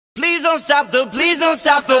Please don't stop the music.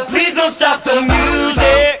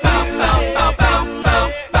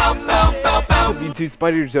 YouTube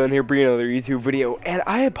Spider Zone here, bringing another YouTube video, and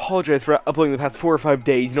I apologize for not uploading the past 4 or 5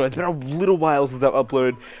 days. You know, it's been a little while since I've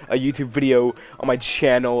uploaded a YouTube video on my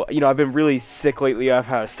channel. You know, I've been really sick lately. I've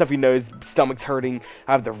had a stuffy nose, stomach's hurting.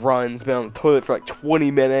 I have the runs, been on the toilet for like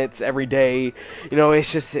 20 minutes every day. You know,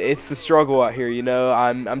 it's the struggle out here. You know,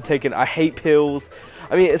 I hate pills.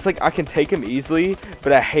 I mean, it's like I can take them easily,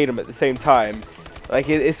 but I hate them at the same time. Like,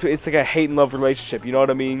 it's like a hate and love relationship, you know what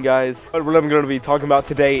I mean, guys? What I'm going to be talking about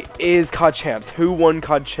today is COD Champs. Who won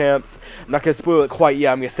COD Champs? I'm not going to spoil it quite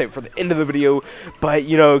yet. I'm going to save it for the end of the video. But,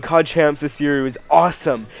 you know, COD Champs this year, it was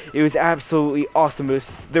awesome. It was absolutely awesome.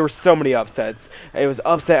 There were so many upsets. It was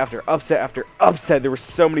upset after upset after upset. There were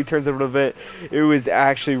so many turns of an event. It was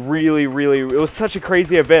actually really, it was such a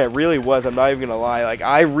crazy event. It really was. I'm not even going to lie. Like,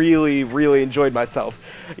 I really enjoyed myself.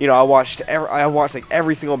 You know, I watched like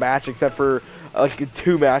every single match except for like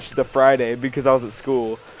 2 matches the Friday because I was at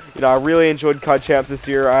school. You know, I really enjoyed COD Champs this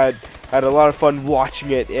year. I had a lot of fun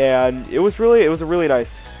watching it, and it was really nice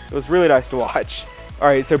to watch. All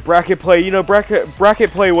right, so bracket play. You know, bracket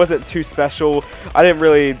play wasn't too special. I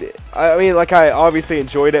mean, like, I obviously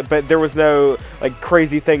enjoyed it, but there was no like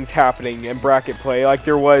crazy things happening in bracket play. Like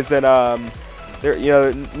there was in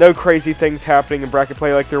no crazy things happening in bracket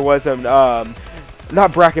play. Like there was in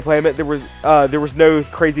not bracket play. I meant there was no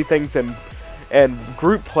crazy things in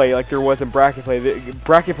group play like there was in bracket play.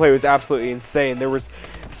 Bracket play was absolutely insane. There was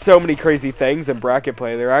so many crazy things in bracket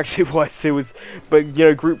play. There actually was. But you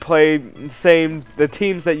know, group play, same. The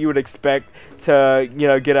teams that you would expect to, you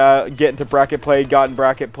know, get into bracket play got in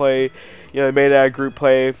bracket play. You know, they made it out of group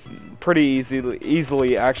play pretty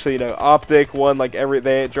easily. Actually, you know, Optic won like I think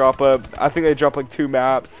they dropped like 2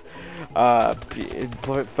 maps.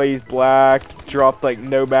 FaZe Black dropped like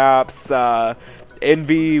no maps.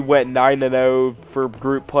 Envy went 9-0 for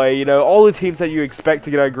group play. You know, all the teams that you expect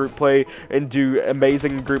to get out of group play and do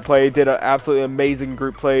amazing group play did an absolutely amazing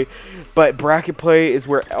group play. But bracket play is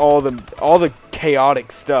where all the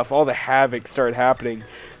chaotic stuff, all the havoc started happening.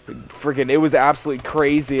 Freaking, it was absolutely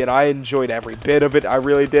crazy, and I enjoyed every bit of it. I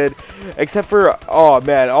really did, except for, oh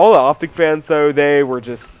man, all the Optic fans though, they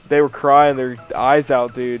were crying their eyes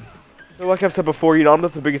out, dude. Like I've said before, you know, I'm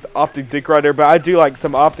not the biggest Optic dick rider, but I do like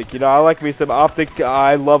some Optic. You know, I like me some Optic.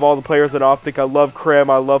 I love all the players in Optic. I love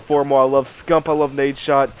Krem. I love Formal. I love Scump. I love Nade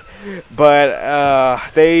Shots.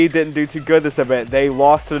 But they didn't do too good this event. They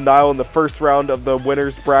lost to Nile in the first round of the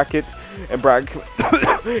winners bracket in bracket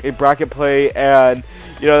play, and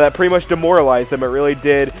you know, that pretty much demoralized them. It really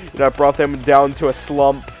did. You know, it brought them down to a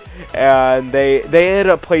slump, and they ended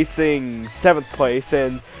up placing 7th place.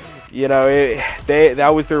 And you know,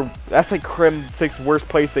 that's like Krim 6's worst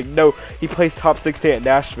placing. No, he placed top 16 at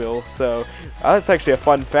Nashville. So that's actually a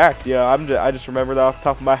fun fact. You know, I just remember that off the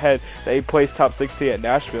top of my head that he placed top 16 at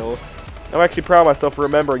Nashville. I'm actually proud of myself for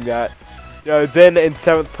remembering that. You know, then in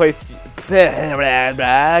 7th place,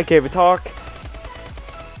 I can't even talk.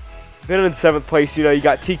 Then in 7th place, you know, you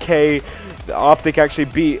got TK. The Optic actually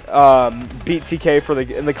beat TK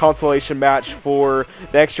in the consolation match for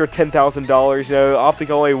the extra $10,000. You know, Optic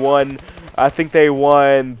only won, I think they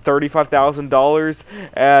won $35,000,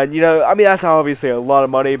 and you know, I mean, that's obviously a lot of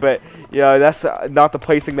money, but you know, that's not the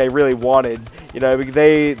placing they really wanted. You know,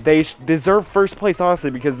 they deserve first place, honestly,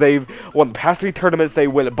 because they've won the past 3 tournaments. They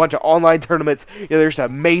win a bunch of online tournaments. You know, they're just an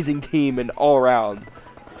amazing team and all around.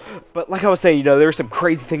 But like I was saying, you know, there were some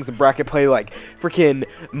crazy things in bracket play, like freaking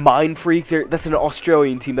Mind Freak. That's an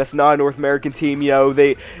Australian team. That's not a North American team. You know,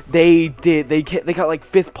 they got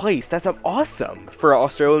like 5th place. That's awesome for an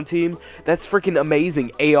Australian team. That's freaking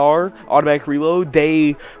amazing. AR, Automatic Reload,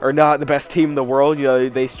 they are not the best team in the world. You know,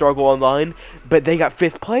 they struggle online, but they got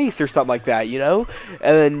 5th place or something like that. You know,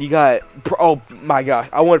 and then you got, oh my gosh,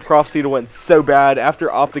 I wanted Prophecy to win so bad.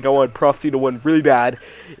 After Optic, I wanted Prophecy to win really bad.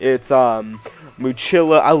 It's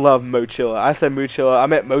Mochilla. I love Mochilla. I said Mochilla. I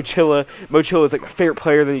meant Mochilla. Mochilla is like my favorite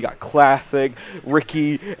player. Then you got Classic,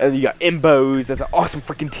 Ricky, and then you got Imbos. That's an awesome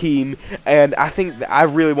freaking team. And I think that I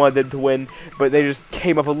really wanted them to win, but they just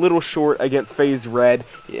came up a little short against FaZe Red.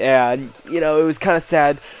 And, you know, it was kind of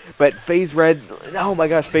sad. But FaZe Red, oh my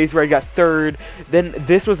gosh, FaZe Red got 3rd. Then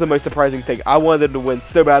this was the most surprising thing. I wanted them to win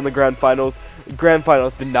so bad in the grand finals.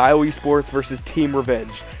 Denial Esports versus Team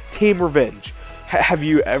Revenge. Team Revenge. Have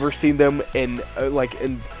you ever seen them in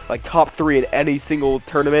top 3 in any single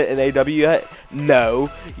tournament in AW yet?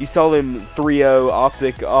 No. You saw them 3-0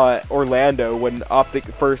 Optic Orlando when Optic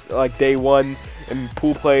first, like, day 1 in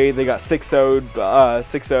pool play. They got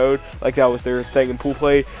 6-0'd, like that was their thing in pool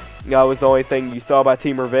play. was the only thing you saw about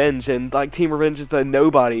Team Revenge, and like Team Revenge is a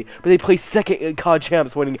nobody, but they placed second in COD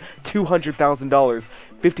Champs, winning $200,000,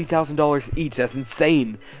 $50,000 each. That's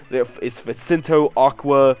insane. It's Vicinto,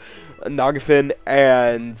 Aqua, Nagafin,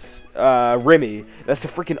 and Remy. That's a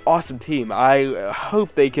freaking awesome team. I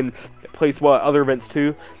hope they can place well at other events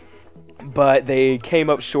too, but they came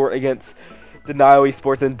up short against Denial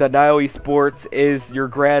Esports, and Denial Esports is your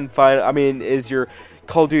grand final. I mean, is your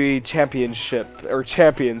Call of Duty championship or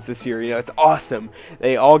champions this year. You know, it's awesome.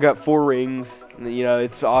 They all got 4 rings. You know,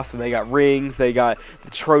 it's awesome. They got rings. They got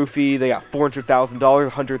the trophy. They got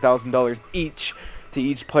 $400,000, $100,000 each to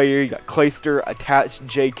each player. You got Clayster, Attached,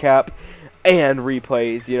 JCap, and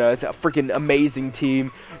Replays. You know, it's a freaking amazing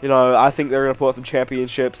team. You know, I think they're gonna pull out some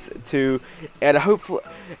championships too, and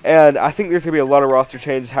I think there's gonna be a lot of roster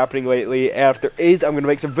changes happening lately. And if there is, I'm gonna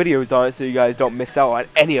make some videos on it so you guys don't miss out on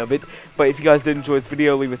any of it. But if you guys did enjoy this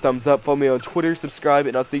video, leave a thumbs up, follow me on Twitter, subscribe,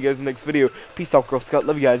 and I'll see you guys in the next video. Peace out, Girl Scout.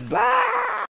 Love you guys. Bye.